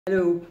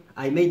Hello,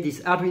 I made this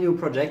Arduino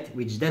project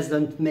which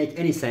doesn't make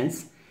any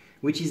sense,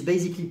 which is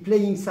basically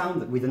playing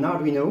sound with an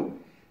Arduino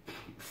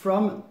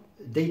from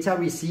data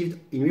received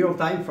in real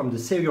time from the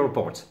serial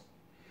port.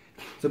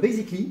 So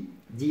basically,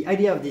 the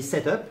idea of this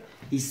setup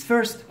is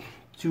first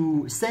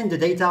to send the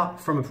data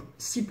from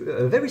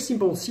a very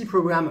simple C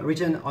program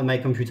written on my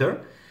computer.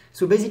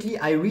 So basically,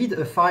 I read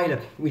a file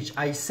which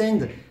I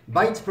send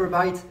byte per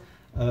byte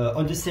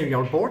on the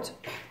serial port.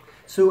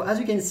 So as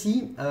you can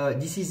see,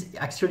 this is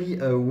actually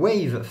a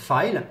wave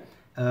file.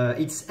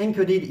 It's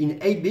encoded in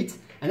 8-bit,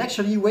 and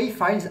actually wave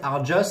files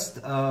are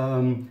just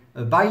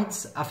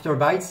bytes after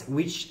bytes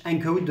which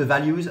encode the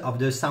values of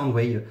the sound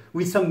wave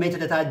with some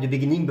metadata at the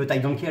beginning, but I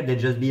don't care, there'll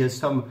just be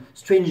some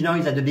strange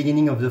noise at the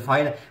beginning of the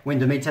file when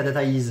the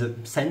metadata is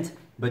sent,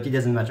 but it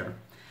doesn't matter.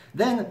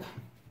 Then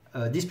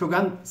this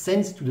program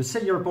sends to the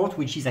serial port,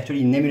 which is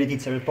actually an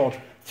emulated serial port,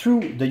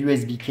 through the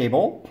USB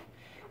cable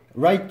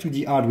right to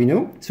the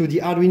Arduino. So the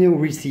Arduino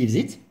receives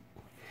it,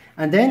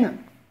 and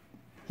then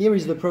here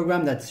is the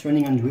program that's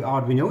running on the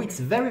Arduino. It's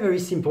very, very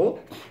simple.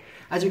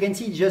 As you can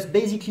see, it just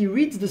basically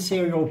reads the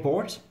serial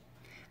port,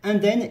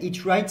 and then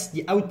it writes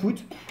the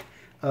output.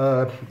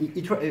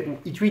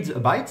 It reads a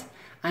byte,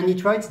 and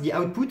it writes the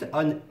output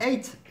on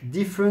 8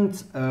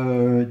 different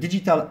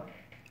digital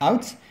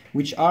outs,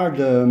 which are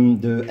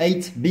the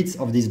 8 bits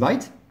of this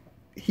byte.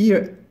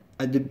 Here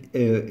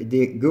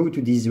they go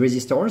to these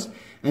resistors,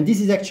 and this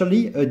is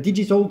actually a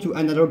digital to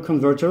analog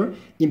converter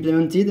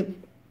implemented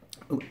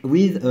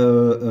with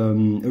a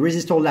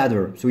resistor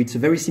ladder. So it's a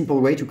very simple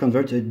way to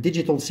convert a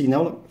digital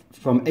signal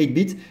from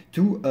 8-bit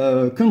to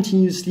a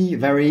continuously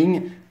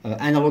varying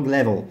analog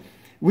level,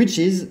 which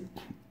is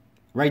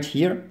right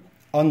here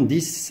on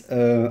this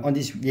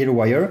yellow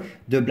wire.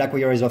 The black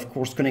wire is of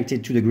course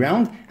connected to the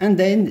ground, and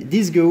then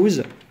this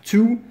goes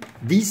to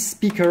this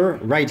speaker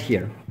right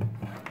here.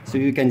 So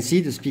you can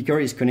see the speaker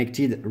is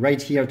connected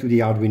right here to the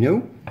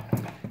Arduino,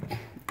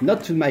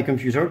 not to my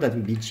computer, that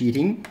would be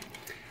cheating.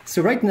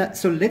 So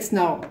let's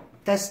now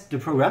test the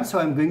program. So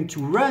I'm going to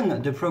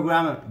run the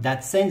program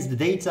that sends the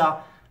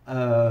data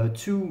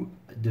to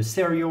the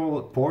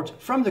serial port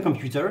from the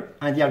computer,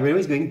 and the Arduino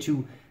is going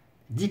to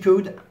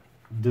decode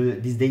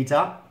this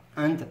data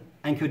and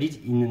encode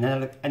it in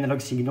an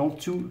analog signal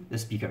to the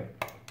speaker.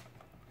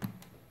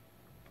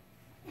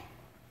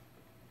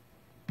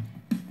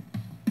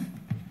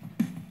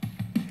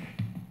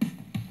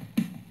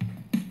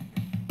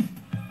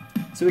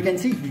 So you can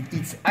see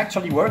it's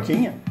actually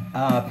working.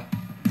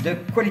 The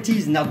quality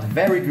is not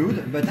very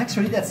good, but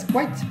actually that's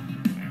quite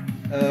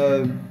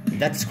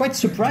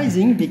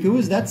surprising,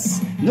 because that's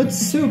not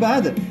so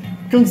bad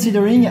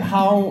considering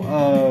how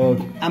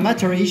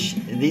amateurish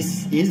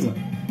this is,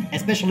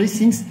 especially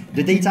since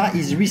the data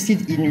is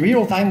received in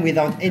real time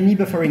without any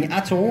buffering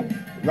at all,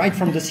 right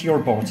from the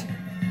serial port.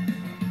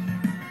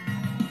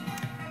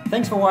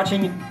 Thanks for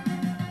watching.